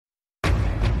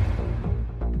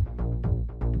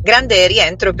Grande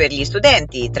rientro per gli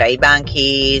studenti. Tra i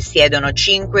banchi siedono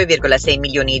 5,6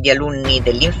 milioni di alunni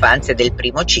dell'infanzia del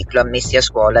primo ciclo ammessi a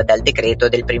scuola dal decreto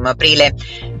del primo aprile.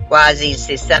 Quasi il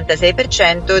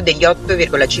 66% degli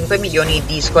 8,5 milioni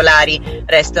di scolari.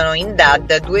 Restano in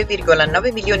DAD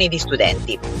 2,9 milioni di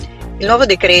studenti. Il nuovo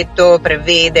decreto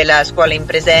prevede la scuola in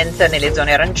presenza nelle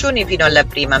zone arancioni fino alla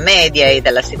prima media e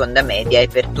dalla seconda media, e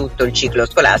per tutto il ciclo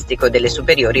scolastico delle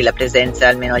superiori la presenza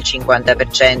almeno al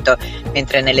 50%,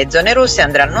 mentre nelle zone rosse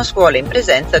andranno a scuola in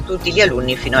presenza tutti gli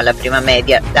alunni fino alla prima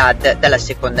media, DAD dalla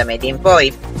seconda media in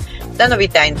poi. La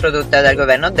novità introdotta dal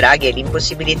governo Draghi è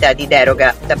l'impossibilità di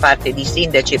deroga da parte di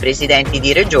sindaci e presidenti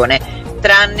di regione,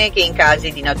 tranne che in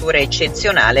casi di natura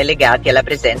eccezionale legati alla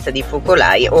presenza di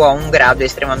focolai o a un grado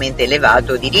estremamente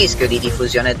elevato di rischio di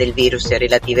diffusione del virus e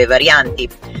relative varianti.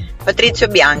 Patrizio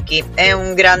Bianchi: è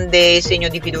un grande segno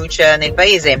di fiducia nel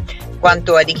paese.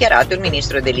 Quanto ha dichiarato il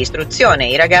ministro dell'istruzione,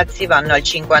 i ragazzi vanno al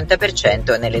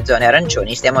 50% nelle zone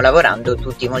arancioni, stiamo lavorando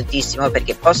tutti moltissimo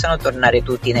perché possano tornare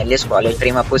tutti nelle scuole il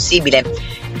prima possibile.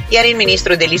 Ieri il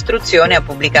ministro dell'istruzione ha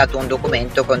pubblicato un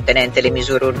documento contenente le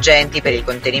misure urgenti per il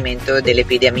contenimento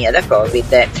dell'epidemia da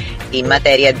Covid in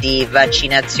materia di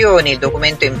vaccinazioni. Il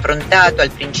documento è improntato al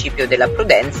principio della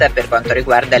prudenza per quanto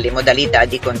riguarda le modalità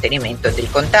di contenimento del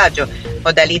contagio,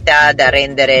 modalità da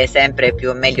rendere sempre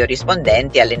più meglio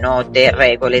rispondenti alle note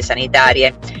regole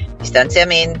sanitarie: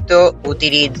 distanziamento,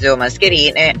 utilizzo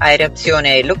mascherine,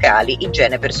 aerazione locali,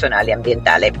 igiene personale e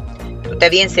ambientale.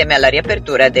 Tuttavia, insieme alla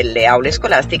riapertura delle aule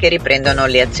scolastiche, riprendono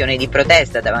le azioni di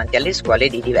protesta davanti alle scuole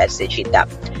di diverse città.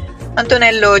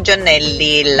 Antonello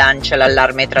Giannelli lancia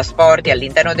l'allarme trasporti.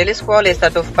 All'interno delle scuole è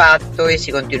stato fatto e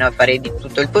si continua a fare di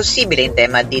tutto il possibile in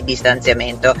tema di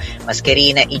distanziamento,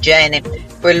 mascherine, igiene.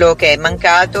 Quello che è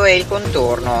mancato è il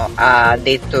contorno, ha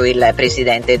detto il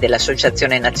presidente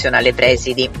dell'Associazione Nazionale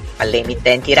Presidi alle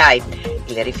emittenti RAI.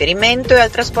 Il riferimento è al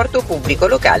trasporto pubblico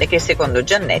locale che secondo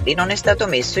Giannelli non è stato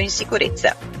messo in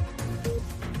sicurezza.